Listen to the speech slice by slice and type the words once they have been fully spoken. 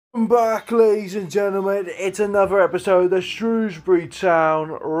Welcome back, ladies and gentlemen. It's another episode of the Shrewsbury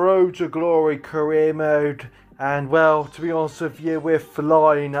Town Road to Glory career mode. And well, to be honest with you, we're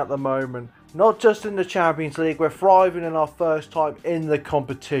flying at the moment. Not just in the Champions League, we're thriving in our first time in the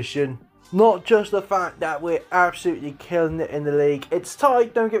competition. Not just the fact that we're absolutely killing it in the league. It's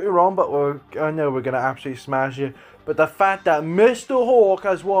tight, don't get me wrong, but I know we're going to absolutely smash it. But the fact that Mr. Hawk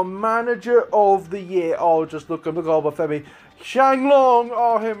has won Manager of the Year. Oh, just look at the goal by Femi. Shang Long,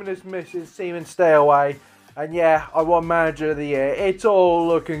 oh, him and his missus seem to stay away. And yeah, I won Manager of the Year. It's all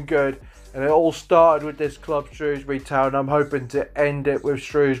looking good. And it all started with this club, Shrewsbury Town. I'm hoping to end it with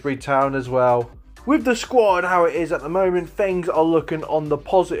Shrewsbury Town as well. With the squad how it is at the moment, things are looking on the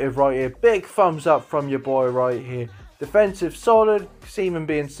positive right here. Big thumbs up from your boy right here. Defensive solid, Seaman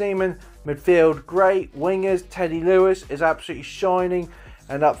being Seaman. Midfield great. Wingers, Teddy Lewis is absolutely shining.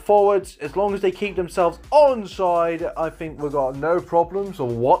 And up forwards, as long as they keep themselves onside, I think we've got no problems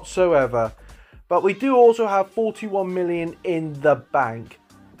whatsoever. But we do also have 41 million in the bank.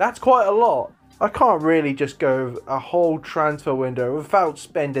 That's quite a lot. I can't really just go a whole transfer window without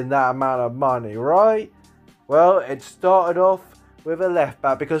spending that amount of money, right? Well, it started off with a left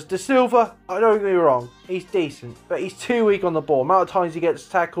back because De Silva, I don't get me wrong, he's decent, but he's too weak on the ball. Amount of times he gets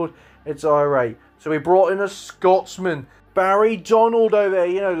tackled, it's irate. So we brought in a Scotsman, Barry Donald over there.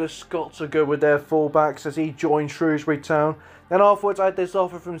 You know the Scots are good with their fullbacks as he joined Shrewsbury Town. Then afterwards I had this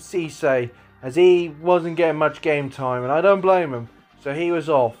offer from Cisse as he wasn't getting much game time and I don't blame him. So he was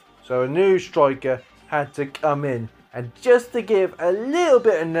off. So a new striker had to come in. And just to give a little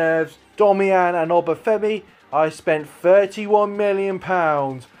bit of nerves, Domian and Obafemi, I spent £31 million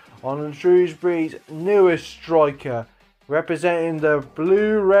on Shrewsbury's newest striker. Representing the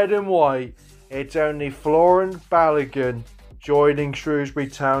blue, red and white, it's only Florent Balogun joining Shrewsbury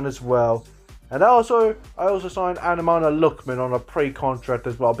Town as well. And I also signed Anamana Lookman on a pre-contract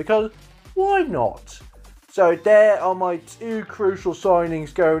as well, because why not? So there are my two crucial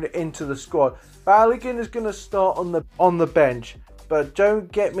signings going into the squad. Balogun is going to start on the bench, but don't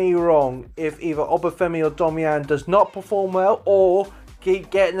get me wrong, if either Obafemi or Domian does not perform well or keep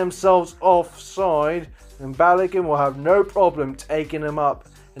getting themselves offside, then Balogun will have no problem taking him up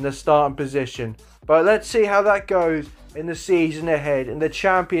in the starting position. But let's see how that goes in the season ahead in the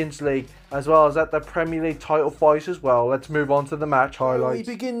Champions League, as well as at the Premier League title fight as well. Let's move on to the match highlights.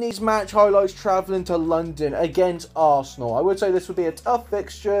 We begin these match highlights travelling to London against Arsenal. I would say this would be a tough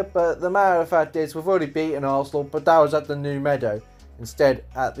fixture, but the matter of fact is we've already beaten Arsenal, but that was at the New Meadow instead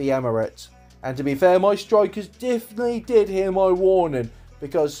at the Emirates. And to be fair, my strikers definitely did hear my warning,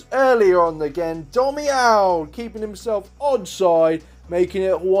 because earlier on again, Domian keeping himself onside, making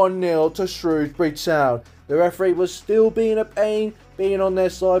it 1-0 to Shrewsbury Town. The referee was still being a pain, being on their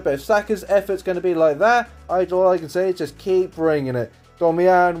side, but if Saka's effort's going to be like that, all I can say is just keep bringing it.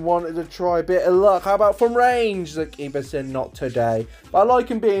 Domian wanted to try a bit of luck. How about from range? The keeper said not today. But I like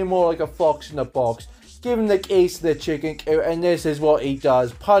him being more like a fox in the box. Give him the keys to the chicken coop, and this is what he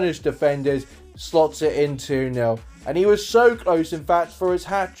does. Punish defenders, slots it in 2-0. And he was so close, in fact, for his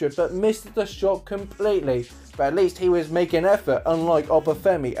hat-trick, but missed the shot completely. But at least he was making effort, unlike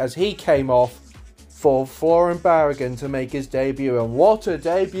Obafemi, as he came off for Florent Balogun to make his debut. And what a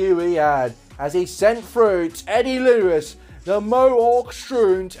debut he had, as he sent through Teddy Lewis, the Mohawk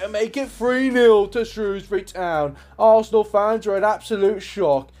Shrews, to make it 3-0 to Shrewsbury Town. Arsenal fans are in absolute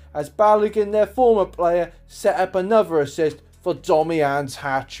shock, as Balogun, their former player, set up another assist for Domian's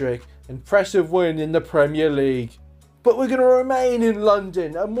hat-trick. Impressive win in the Premier League. But we're going to remain in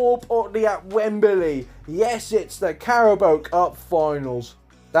London, and more importantly at Wembley. Yes, it's the Carabao Cup finals.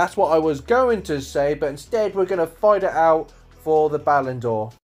 That's what I was going to say, but instead we're going to fight it out for the Ballon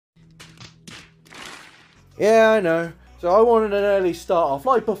d'Or. Yeah, I know. So I wanted an early start off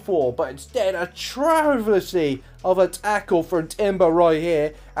like before, but instead a travesty of a tackle from Timber right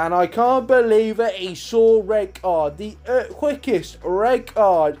here. And I can't believe that he saw red card. The quickest red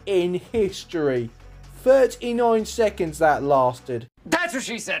card in history. 39 seconds that lasted. That's what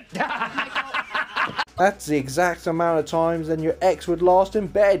she said. That's the exact amount of times then your ex would last in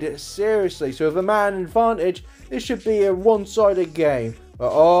bed. Seriously. So with a man advantage, this should be a one-sided game.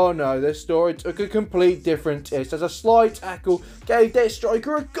 But oh no, this story took a complete different twist as a slide tackle gave their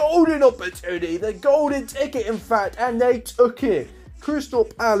striker a golden opportunity. The golden ticket, in fact, and they took it. Crystal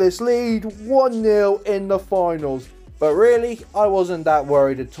Palace lead 1-0 in the finals. But really, I wasn't that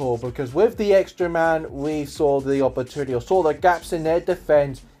worried at all, because with the extra man, we saw the opportunity, or saw the gaps in their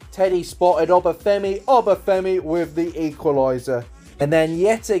defence. Teddy spotted Obafemi with the equaliser. And then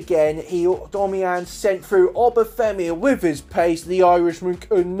yet again, Domian sent through Obafemi with his pace. The Irishman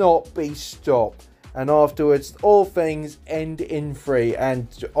could not be stopped. and afterwards all things end in 3, and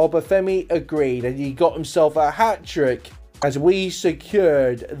Obafemi agreed and he got himself a hat-trick as we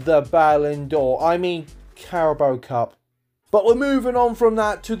secured the Ballon d'Or, I mean Carabao Cup. But we're moving on from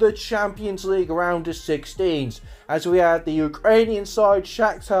that to the Champions League round of 16s, as we had the Ukrainian side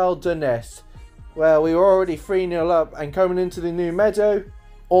Shakhtar Donetsk. Well, we were already 3-0 up, and coming into the new meadow,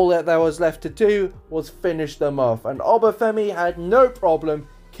 all that there was left to do was finish them off, and Obafemi had no problem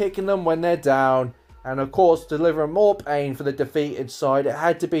kicking them when they're down, and of course delivering more pain for the defeated side. It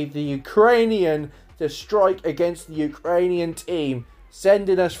had to be the Ukrainian to strike against the Ukrainian team,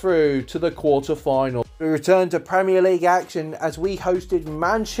 sending us through to the quarter-final. We returned to Premier League action as we hosted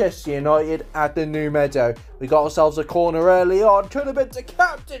Manchester United at the new meadow. We got ourselves a corner early on, could have been to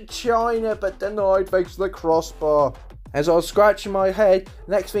Captain China, but denied thanks to the crossbar. As I was scratching my head,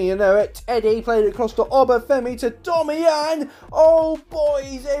 next thing you know it, Teddy played across to Obafemi to Domian. Oh boy,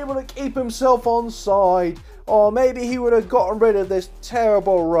 he's able to keep himself onside. Or maybe he would have gotten rid of this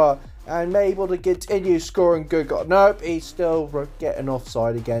terrible rut and able to continue scoring good goals. Nope, he's still getting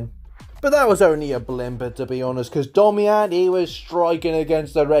offside again. But that was only a blimper, to be honest, because Domian, he was striking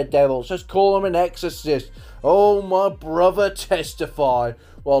against the Red Devils. Just call him an exorcist. Oh, my brother testified.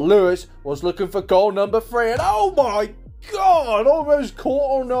 While Lewis was looking for goal number 3, and oh my God, almost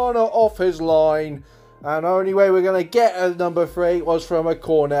caught Onana off his line. And the only way we're going to get a number 3 was from a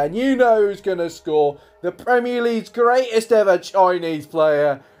corner. And you know who's going to score. The Premier League's greatest ever Chinese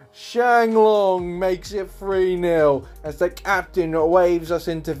player, Shang Long, makes it 3-0 as the captain waves us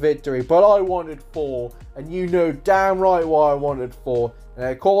into victory. But I wanted 4, and you know damn right why I wanted 4. And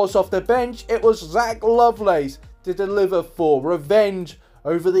of course, off the bench, it was Zach Lovelace to deliver 4. Revenge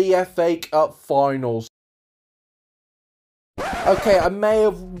over the FA Cup finals. Okay, I may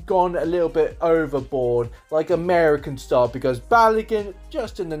have gone a little bit overboard, like American style, because Balogun,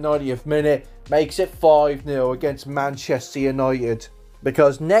 just in the 90th minute, makes it 5-0 against Manchester United.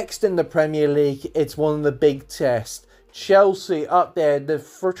 Because next in the Premier League, it's one of the big tests. Chelsea up there, the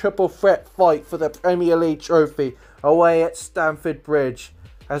triple threat fight for the Premier League trophy, away at Stamford Bridge.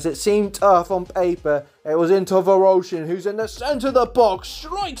 As it seemed tough on paper, it was into Voroshin, who's in the centre of the box,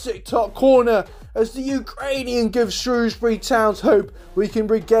 strikes it top corner, as the Ukrainian gives Shrewsbury Town's hope we can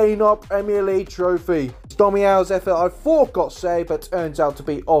regain our Premier League trophy. Domial's effort I thought got saved, but turns out to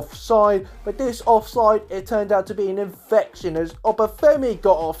be offside. But this offside, it turned out to be an infection, as Obafemi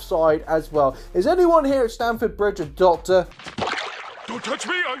got offside as well. Is anyone here at Stamford Bridge a doctor? Don't touch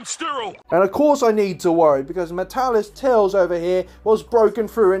me, I'm sterile! And of course I need to worry, because Metalis Tails over here was broken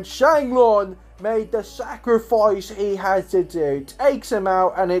through, and Shanglon made the sacrifice he had to do. Takes him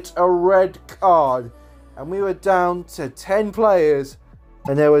out, and it's a red card. And we were down to 10 players,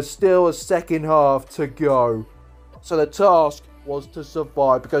 and there was still a second half to go. So the task was to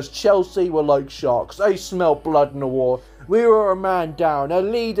survive, because Chelsea were like sharks. They smelled blood in the water. We were a man down, a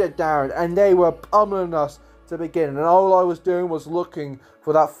leader down, and they were pummeling us to begin. And all I was doing was looking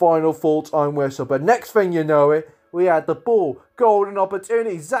for that final full-time whistle. But next thing you know it, we had the ball. Golden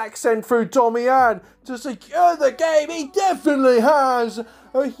opportunity. Zach sent through Domian to secure the game. He definitely has.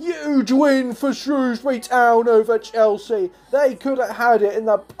 A huge win for Shrewsbury Town over Chelsea. They could have had it in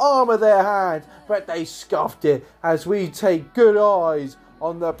the palm of their hand, but they scuffed it as we take good eyes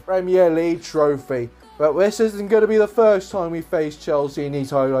on the Premier League trophy. But this isn't going to be the first time we face Chelsea in these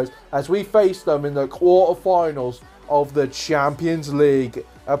highlights, as we face them in the quarterfinals of the Champions League.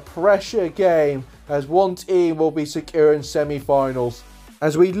 A pressure game, as one team will be securing semi-finals.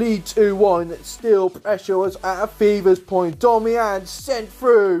 As we lead 2-1, still pressure was at a fever's point. Domian sent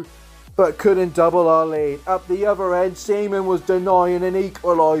through, but couldn't double our lead. Up the other end, Seaman was denying an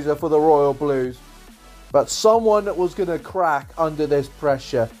equaliser for the Royal Blues. But someone was going to crack under this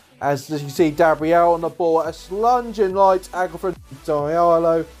pressure. As you see Gabriel on the ball, a slunging light tackle from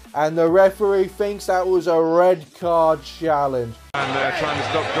Diallo, and the referee thinks that was a red card challenge. And they're trying to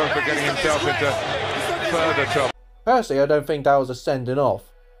stop John from getting himself into further trouble. Personally, I don't think that was a sending off.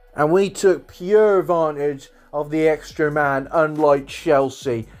 And we took pure advantage of the extra man, unlike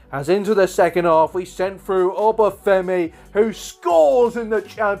Chelsea. As into the second half, we sent through Obafemi, who scores in the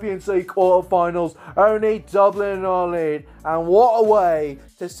Champions League quarterfinals, only doubling our lead. And what a way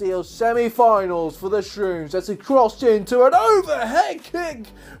to seal semi-finals for the Shrews, as he crossed into an overhead kick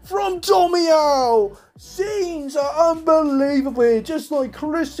from Domial. Scenes are unbelievable, just like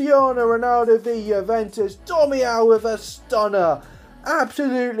Cristiano Ronaldo v Juventus. Domial with a stunner.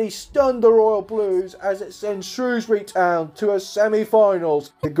 Absolutely stunned the Royal Blues as it sends Shrewsbury Town to a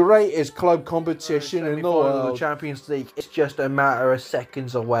semi-finals. The greatest club competition in the world. The Champions League is just a matter of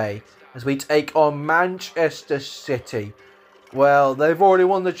seconds away as we take on Manchester City. Well, they've already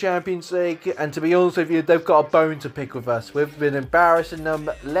won the Champions League, and to be honest with you, they've got a bone to pick with us. We've been embarrassing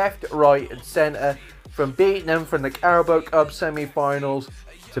them left, right and centre, from beating them from the Carabao Cup semi-finals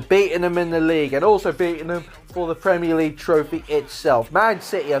to beating them in the league, and also beating them for the Premier League trophy itself. Man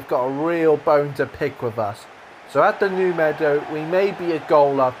City have got a real bone to pick with us. So at the new meadow, we may be a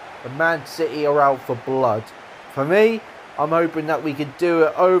goal up, but Man City are out for blood. For me, I'm hoping that we could do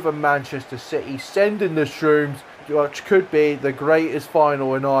it over Manchester City, sending the Shrews, which could be the greatest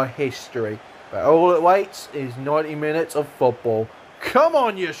final in our history. But all it waits is 90 minutes of football. Come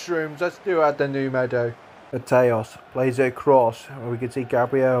on, you Shrews, let's do it at the new meadow. Mateos plays it across. We can see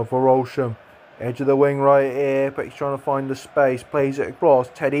Gabriel Verolsham, edge of the wing right here, but he's trying to find the space. Plays it across.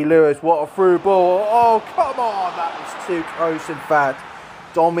 Teddy Lewis, what a through ball. Oh, come on, that was too close in fact.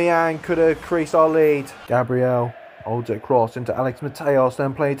 Domian could have increased our lead. Gabriel holds it across into Alex Mateos,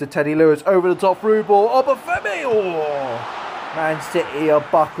 then plays to Teddy Lewis, over the top through ball. Obafemi! Oh! Man City are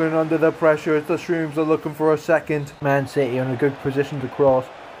buckling under the pressure as the Shrews are looking for a second. Man City in a good position to cross.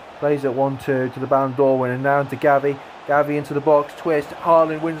 Plays it 1-2 to the Ballon d'Or winner, now into Gavi. Gavi into the box, twist.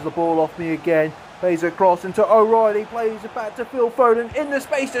 Haaland wins the ball off me again. Plays it across into O'Reilly. Plays it back to Phil Foden in the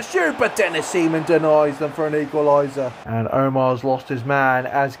space to shoot, but Dennis Seaman denies them for an equaliser. And Omar's lost his man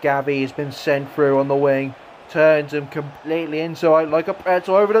as Gavi has been sent through on the wing. Turns him completely inside like a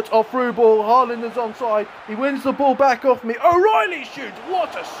pretzel, over the top through ball. Haaland is onside. He wins the ball back off me. O'Reilly shoots.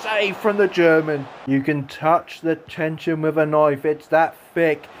 What a save from the German. You can touch the tension with a knife. It's that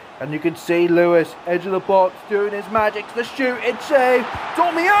thick. And you can see Lewis, edge of the box, doing his magic to the shoot. It's saved.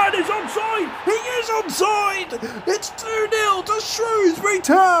 Domian is onside. He is onside. It's 2-0 to Shrewsbury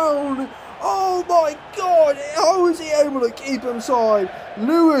Town. Oh my God. How is he able to keep him side?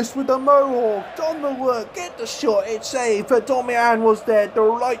 Lewis with the mohawk, done the work, get the shot. It's saved. But Domian was there at the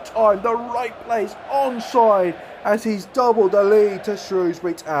right time, the right place, onside, as he's doubled the lead to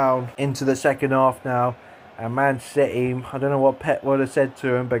Shrewsbury Town. Into the second half now. And Man City, I don't know what Pep would have said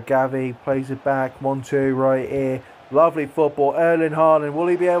to him, but Gavi plays it back, 1-2 right here. Lovely football. Erling Haaland, will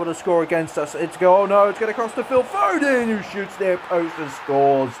he be able to score against us? It's go. Oh no, it's going to cross to Phil Foden, who shoots their post and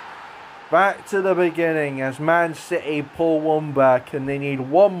scores. Back to the beginning as Man City pull one back, and they need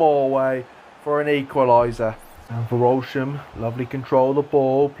one more away for an equaliser. And Verolsham, lovely control of the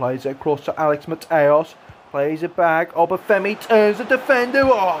ball, plays it across to Alex Mateos, plays it back. Obafemi turns the defender.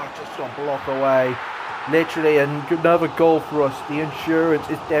 Oh, just a block away. Literally another goal for us. The insurance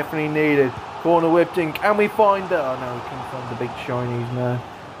is definitely needed. Corner whipped in. Can we find it? Oh no, we can't find the big Chinese man.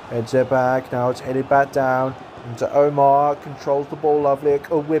 Heads it back. Now it's headed back down into Omar. Controls the ball lovely.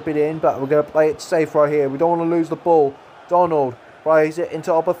 Could whip it in, but we're going to play it safe right here. We don't want to lose the ball. Donald plays it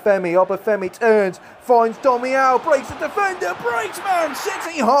into Obafemi. Obafemi turns. Finds Domian. Breaks the defender. Breaks Man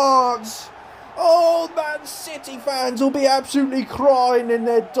City hearts. Oh, Man City fans will be absolutely crying in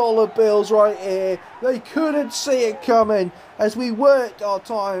their dollar bills right here. They couldn't see it coming as we worked our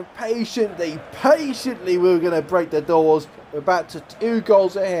time patiently. We were going to break the doors. We're back to 2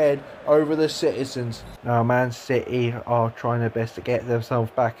 goals ahead over the Citizens. Now Man City are trying their best to get themselves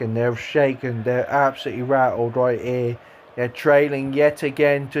back, and they're shaken. They're absolutely rattled right here. They're trailing yet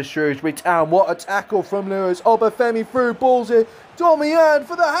again to Shrewsbury Town. What a tackle from Lewis. Obafemi through balls it. Domian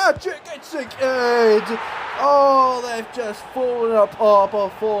for the hat-trick. It's secured. Oh, they've just fallen apart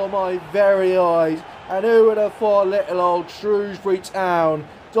before my very eyes. And who would have thought little old Shrewsbury Town?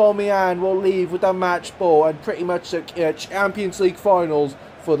 Domian will leave with a match ball and pretty much secure Champions League finals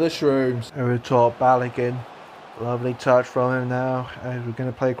for the Shrews. Over the top, Balogun. Lovely touch from him now. And we're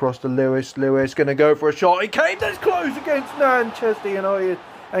going to play across to Lewis. Lewis going to go for a shot. He came this close against Manchester United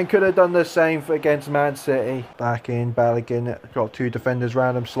and could have done the same against Man City. Back in, Balogun got 2 defenders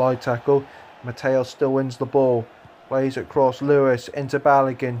around him. Slide tackle. Mateos still wins the ball. Plays it across. Lewis into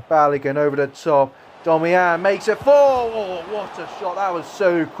Balogun. Balogun over the top. Domian makes it 4. Oh, what a shot. That was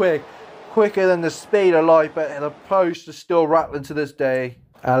so quick. Quicker than the speed of light, but the post is still rattling to this day.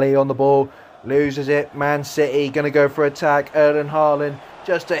 Ali on the ball. Loses it. Man City going to go for attack. Erling Haaland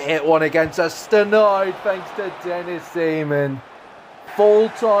just to hit one against us. Denied thanks to Dennis Seaman. Full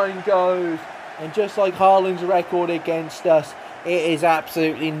time goes. And just like Haaland's record against us, it is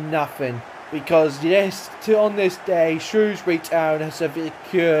absolutely nothing. Because yes, on this day, Shrewsbury Town has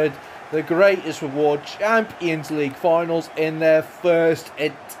secured the greatest reward, Champions League finals in their first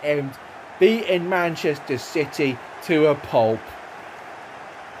attempt, beating Manchester City to a pulp.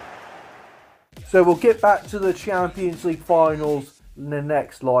 So we'll get back to the Champions League finals in the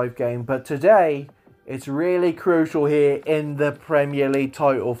next live game, but today it's really crucial here in the Premier League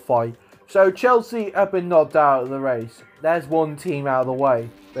title fight. So Chelsea have been knocked out of the race. There's one team out of the way.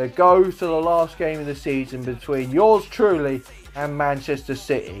 It goes to the last game of the season between yours truly and Manchester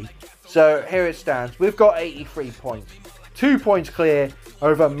City. So here it stands. We've got 83 points. 2 points clear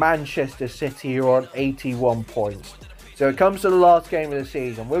over Manchester City, who are on 81 points. So it comes to the last game of the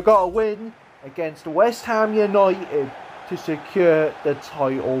season. We've got a win against West Ham United to secure the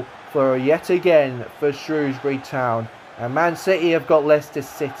title for yet again for Shrewsbury Town. And Man City have got Leicester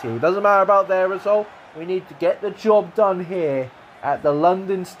City. Doesn't matter about their result. We need to get the job done here at the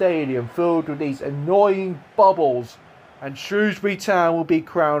London Stadium, filled with these annoying bubbles. And Shrewsbury Town will be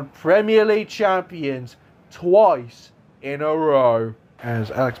crowned Premier League champions twice in a row. As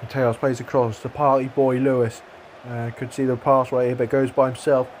Alex Mateos plays across to party boy Lewis. Could see the pass right here, but goes by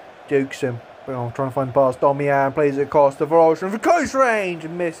himself. Dukes him. Trying to find the pass. Domian plays it across to Veroshin for close range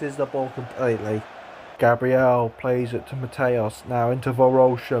and misses the ball completely. Gabriel plays it to Mateos. Now into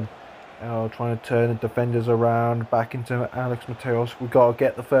Veroshin. Trying to turn the defenders around. Back into Alex Mateos. We've got to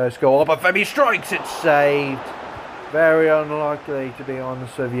get the first goal. But Femi strikes it. Saved. Very unlikely, to be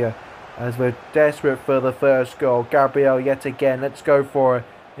honest with you. As we're desperate for the first goal. Gabriel yet again. Let's go for it.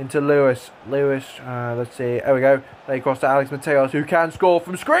 Into Lewis. Let's see. There we go. Play across to Alex Mateos, who can score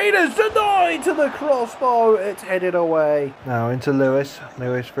from screen. It's denied to the crossbar. It's headed away. Now into Lewis.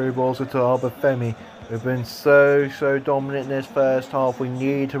 Lewis through balls into Albafemi. We've been so dominant in this first half. We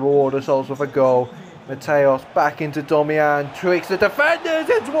need to reward ourselves with a goal. Mateos back into Domian. Tricks the defenders.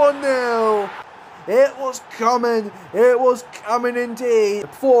 It's 1-0. It was coming. It was coming indeed.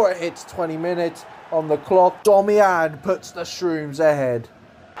 Before it hits 20 minutes on the clock, Domian puts the Shrews ahead.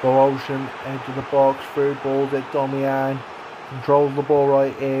 Veroshin edge of the box, through balls at Domian, controls the ball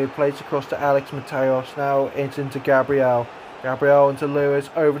right here, plays across to Alex Mateos, now it's into Gabriel. Gabriel into Lewis,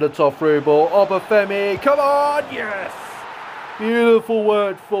 over the top through ball, Obafemi, come on, yes! Beautiful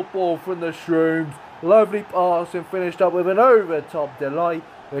word football from the Shrews, lovely pass and finished up with an over top delight,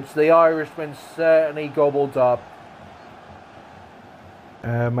 which the Irishman certainly gobbled up.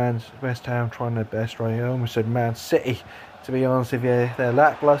 West Ham trying their best right here, I almost said Man City. To be honest with you, their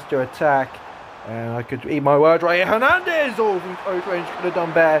lackluster attack. And I could eat my words right here. Hernandez! Oh, from close range could have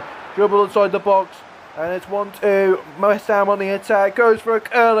done better. Dribble inside the box. And it's 1-2. West Ham on the attack. Goes for a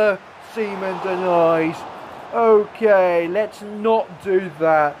curler. Seaman denies. Okay, let's not do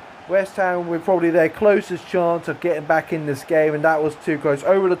that. West Ham with probably their closest chance of getting back in this game. And that was too close.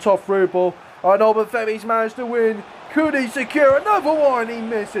 Over the top through ball. And Obafemi's managed to win. Could he secure another one? He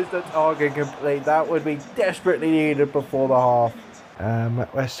misses the target complete. That would be desperately needed before the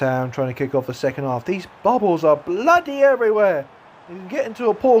half. West Ham trying to kick off the second half. These bubbles are bloody everywhere. You can get into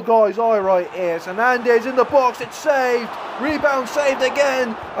a poor guy's eye right here. Hernandez in the box. It's saved. Rebound saved again.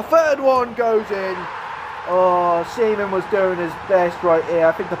 A third one goes in. Oh, Seaman was doing his best right here.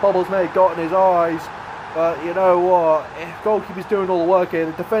 I think the bubbles may have got in his eyes. But you know what? If goalkeeper's doing all the work here,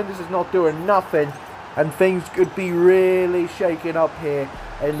 the defenders is not doing nothing. And things could be really shaking up here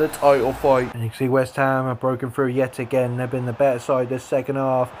in the title fight. And you can see West Ham have broken through yet again. They've been the better side this second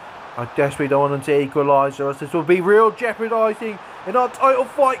half. I desperately don't want them to equalise, or else this will be real jeopardising in our title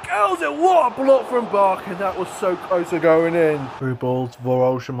fight. Girls, it what a block from Bach, and that was so close to going in. Through balls,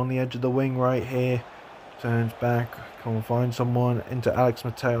 Veroshin on the edge of the wing right here. Turns back, can't find someone, into Alex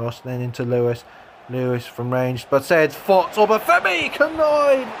Mateos, then into Lewis. Lewis from range, but said Fox or Bafemi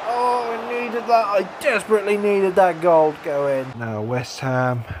connived. Oh, I needed that. I desperately needed that goal to go in. Now West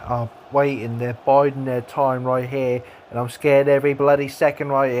Ham are waiting. They're biding their time right here, and I'm scared every bloody second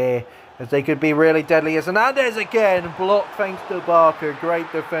right here, as they could be really deadly. As Hernandez again blocked thanks to Barker. Great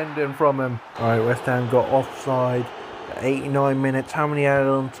defending from him. All right, West Ham got offside. 89 minutes. How many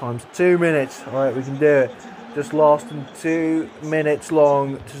added-on times? 2 minutes. All right, we can do it. Just lasting 2 minutes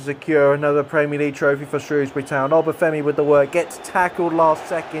long to secure another Premier League trophy for Shrewsbury Town. Obafemi with the work, gets tackled last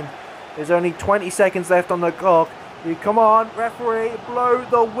second. There's only 20 seconds left on the clock. You come on, referee, blow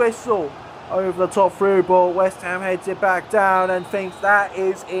the whistle. Over the top through ball, West Ham heads it back down and thinks that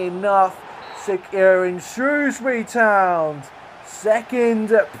is enough, securing Shrewsbury Town's second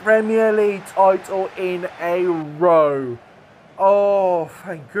Premier League title in a row. Oh,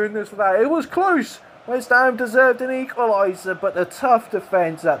 thank goodness for that. It was close. West Ham deserved an equaliser, but the tough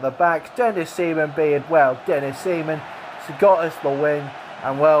defence at the back, Dennis Seaman being, well, Dennis Seaman, got us the win.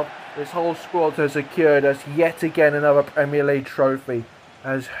 And, well, this whole squad has secured us yet again another Premier League trophy,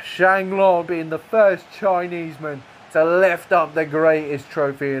 as Shanglong being the first Chineseman to lift up the greatest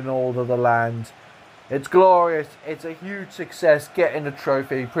trophy in all of the land. It's glorious. It's a huge success getting the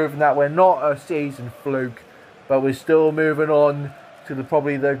trophy, proving that we're not a season fluke, but we're still moving on to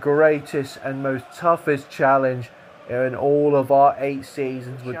probably the greatest and most toughest challenge in all of our 8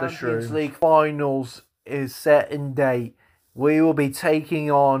 seasons with the Shrews. Champions League finals is set in date. We will be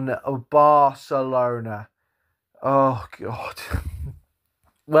taking on Barcelona. Oh, God.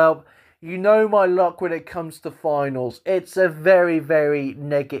 Well, you know my luck when it comes to finals. It's a very, very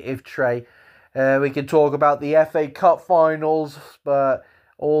negative trait. We can talk about the FA Cup finals, but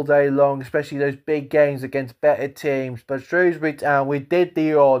all day long, especially those big games against better teams. But Shrewsbury Town, we did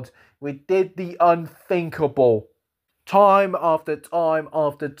the odds. We did the unthinkable. Time after time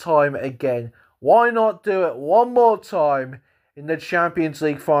after time again. Why not do it one more time in the Champions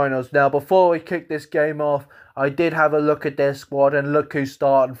League finals? Now, before we kick this game off, I did have a look at their squad and look who's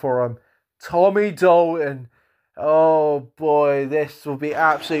starting for them. Tommy Dalton. Oh boy, this will be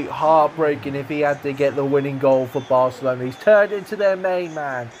absolute heartbreaking if he had to get the winning goal for Barcelona. He's turned into their main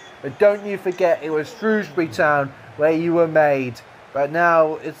man. But don't you forget, it was Shrewsbury Town where you were made. But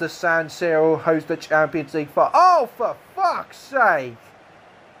now it's the San Siro host the Champions League for... Oh, for fuck's sake!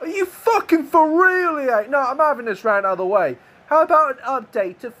 Are you fucking for real here? No, I'm having this round out of the way. How about an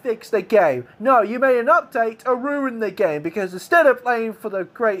update to fix the game? No, you made an update to ruin the game, because instead of playing for the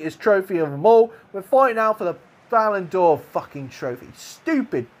greatest trophy of them all, we're fighting out for the Ballon d'Or fucking trophy.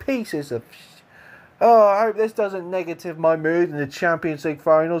 Stupid pieces of... Oh, I hope this doesn't negative my mood in the Champions League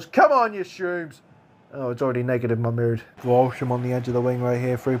finals. Come on, you Shrews! Oh, it's already negative my mood. Walsham on the edge of the wing right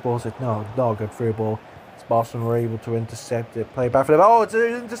here. Through ball. No, not a good through ball. Barcelona were able to intercept it. Play back for them. Oh, it's an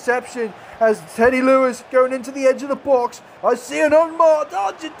interception as Teddy Lewis going into the edge of the box. I see an unmarked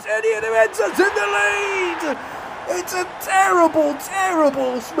Argentinian who ends us in the lead. It's a terrible,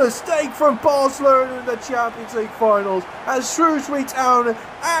 terrible mistake from Barcelona in the Champions League finals as Shrewsbury Town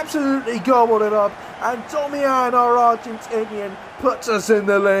absolutely gobbled it up, and Domian, our Argentinian, puts us in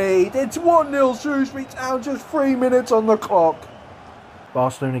the lead. It's 1-0 Shrewsbury Town, just 3 minutes on the clock.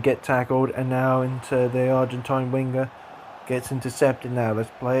 Barcelona get tackled, and now into the Argentine winger. Gets intercepted now.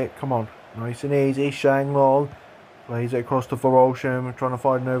 Let's play it. Come on. Nice and easy. Shang Long plays it across to Volsham, trying to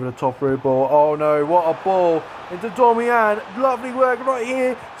find an over the top through ball. Oh no, what a ball into Domian. Lovely work right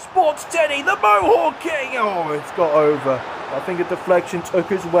here. Spots Teddy, the Mohawk King. Oh, it's got over. I think a deflection took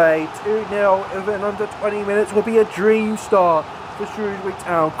his way. 2-0 within under 20 minutes will be a dream start for Shrewsbury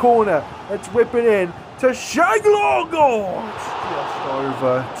Town. Corner. Let's whip it in to Shang Long. Oh,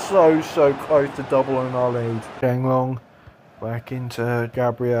 it's just over. So close to doubling our lead. Shang Long back into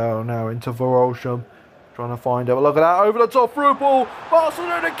Gabriel, now into Volsham. Trying to find it. Look at that. Over the top through ball.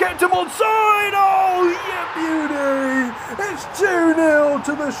 Barcelona kept him onside. Oh, yeah, beauty. It's 2-0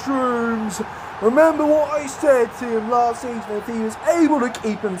 to the Shrews. Remember what I said to him last season? If he was able to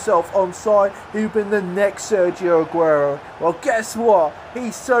keep himself onside, he'd have been the next Sergio Aguero. Well, guess what?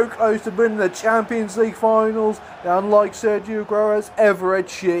 He's so close to winning the Champions League finals, unlike Sergio Aguero has ever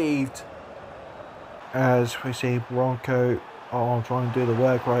achieved. As we see Bronco trying to do the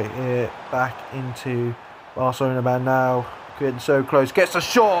work right here. Back into Barcelona man now. Getting so close. Gets a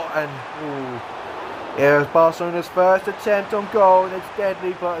shot and... Ooh. Yeah, it's Barcelona's first attempt on goal, and it's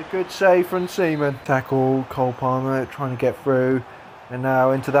deadly, but a good save from Seaman. Tackle, Cole Palmer trying to get through, and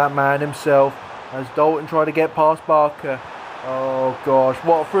now into that man himself as Dalton tried to get past Barker. Oh gosh,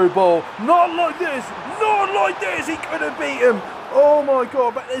 what a through ball. Not like this, not like this, he could have beat him. Oh my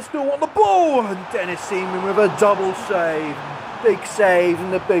god, but they still want the ball, and Dennis Seaman with a double save. Big save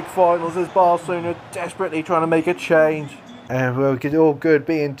in the big finals as Barcelona desperately trying to make a change. And we'll get all good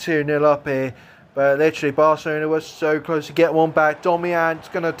being 2-0 up here. But literally, Barcelona was so close to get one back. Domian's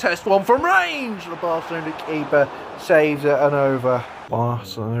going to test one from range. The Barcelona keeper saves it and over.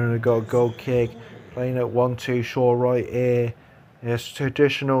 Barcelona got a goal kick. Playing at 1-2 short right here. Yes,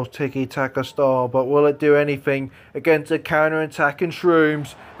 traditional tiki-taka style. But will it do anything against a counter-attacking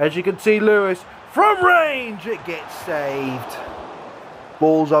Shrews? As you can see, Lewis, from range, it gets saved.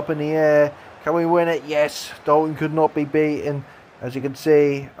 Ball's up in the air. Can we win it? Yes. Dalton could not be beaten. As you can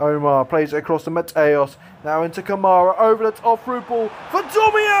see, Omar plays it across to Mateos. Now into Kamara, over the top through ball for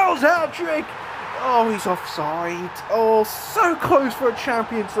Domiel's hat-trick. Oh, he's offside. Oh, so close for a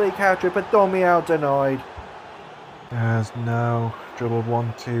Champions League hat-trick, but Domiel denied. As now dribbled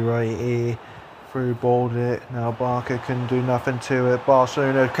 1-2 right here. Through balled it. Now Barker couldn't do nothing to it.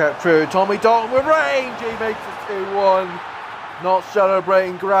 Barcelona kept through. Tommy Dalton with range. He makes it 2-1. Not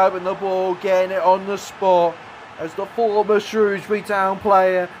celebrating, grabbing the ball, getting it on the spot. As the former Shrewsbury Town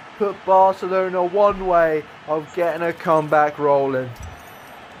player put Barcelona one way of getting a comeback rolling.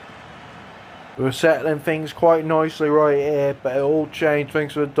 We're settling things quite nicely right here, but it all changed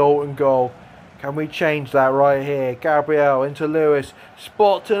thanks to the Dalton goal. Can we change that right here? Gabriel into Lewis,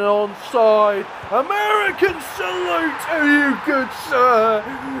 spot and onside. American salute to you, good sir.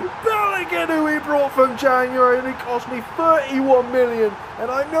 Bellingham, who we brought from January, and it cost me 31 million.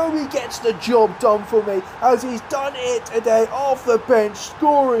 And I know he gets the job done for me, as he's done it today off the bench,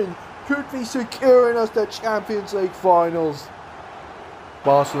 scoring. could be securing us the Champions League finals.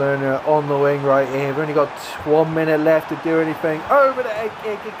 Barcelona on the wing right here. We've only got 1 minute left to do anything. Over the head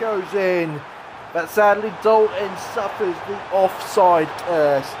kick, it goes in. But sadly, Dalton suffers the offside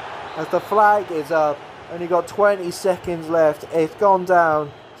curse as the flag is up. Only got 20 seconds left. It's gone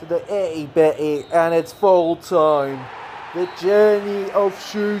down to the itty bitty and it's full time. The journey of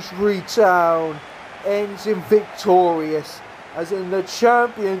Shrewsbury Town ends in victorious, as in the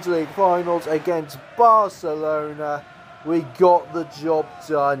Champions League finals against Barcelona, we got the job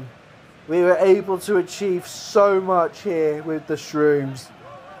done. We were able to achieve so much here with the Shrews,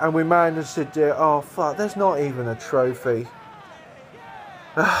 and we managed to do, oh fuck, there's not even a trophy.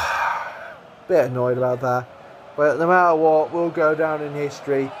 Bit annoyed about that, but no matter what, we'll go down in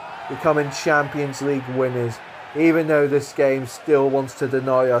history becoming Champions League winners, even though this game still wants to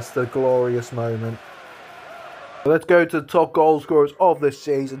deny us the glorious moment. Let's go to the top goal scorers of this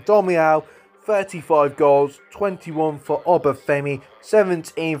season. Domial, 35 goals, 21 for Obafemi,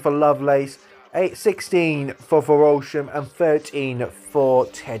 17 for Lovelace, 16 for Verolsham and 13 for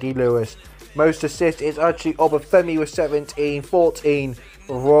Teddy Lewis. Most assists is actually Obafemi with 17, 14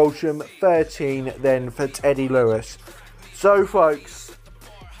 for Verolsham, 13 then for Teddy Lewis. So folks,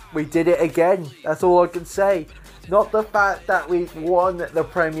 we did it again. That's all I can say. Not the fact that we've won the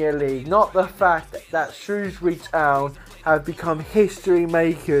Premier League, not the fact that Shrewsbury Town have become history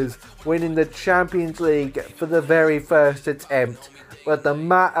makers, winning the Champions League for the very first attempt, but the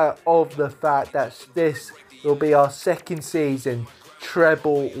matter of the fact that this will be our second season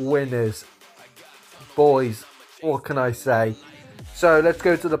treble winners. Boys, what can I say? So let's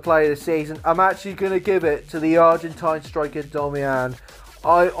go to the player of the season. I'm actually going to give it to the Argentine striker Domian.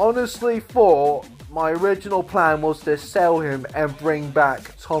 I honestly thought my original plan was to sell him and bring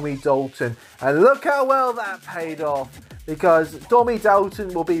back Tommy Dalton. And look how well that paid off. Because Tommy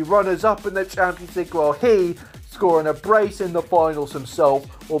Dalton will be runners-up in the Champions League, while he, scoring a brace in the finals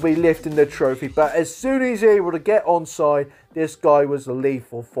himself, will be lifting the trophy. But as soon as he's able to get onside, this guy was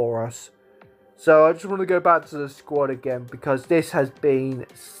lethal for us. So I just want to go back to the squad again, because this has been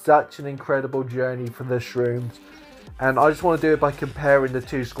such an incredible journey for the Shrews. And I just want to do it by comparing the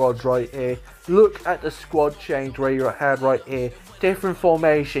two squads right here. Look at the squad change where you had right here. Different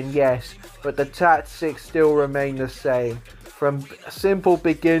formation, yes, but the tactics still remain the same. From simple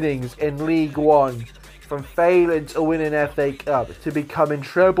beginnings in League One, from failing to win an FA Cup, to becoming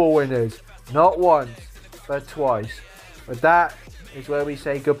treble winners, not once, but twice. But that is where we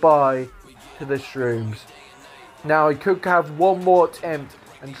say goodbye to the Shrews. Now, I could have one more attempt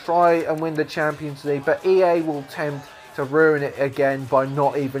and try and win the Champions League, but EA will attempt to ruin it again by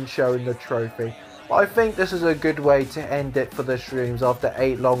not even showing the trophy. But I think this is a good way to end it for the Shrews after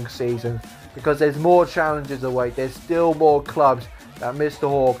 8 long seasons, because there's more challenges await. There's still more clubs that Mr.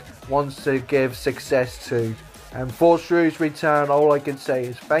 Hawk wants to give success to. And for Shrewsbury Town, all I can say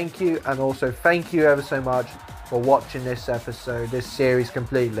is thank you, and also thank you ever so much for watching this episode, this series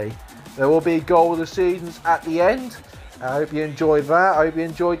completely. There will be goal of the seasons at the end. I hope you enjoyed that. I hope you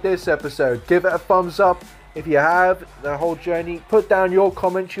enjoyed this episode. Give it a thumbs up if you have the whole journey. Put down your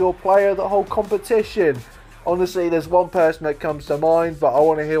comments, your player, the whole competition. Honestly, there's one person that comes to mind, but I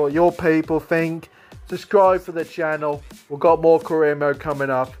want to hear what your people think. Subscribe for the channel. We've got more career mode coming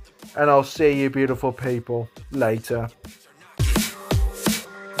up, and I'll see you beautiful people later.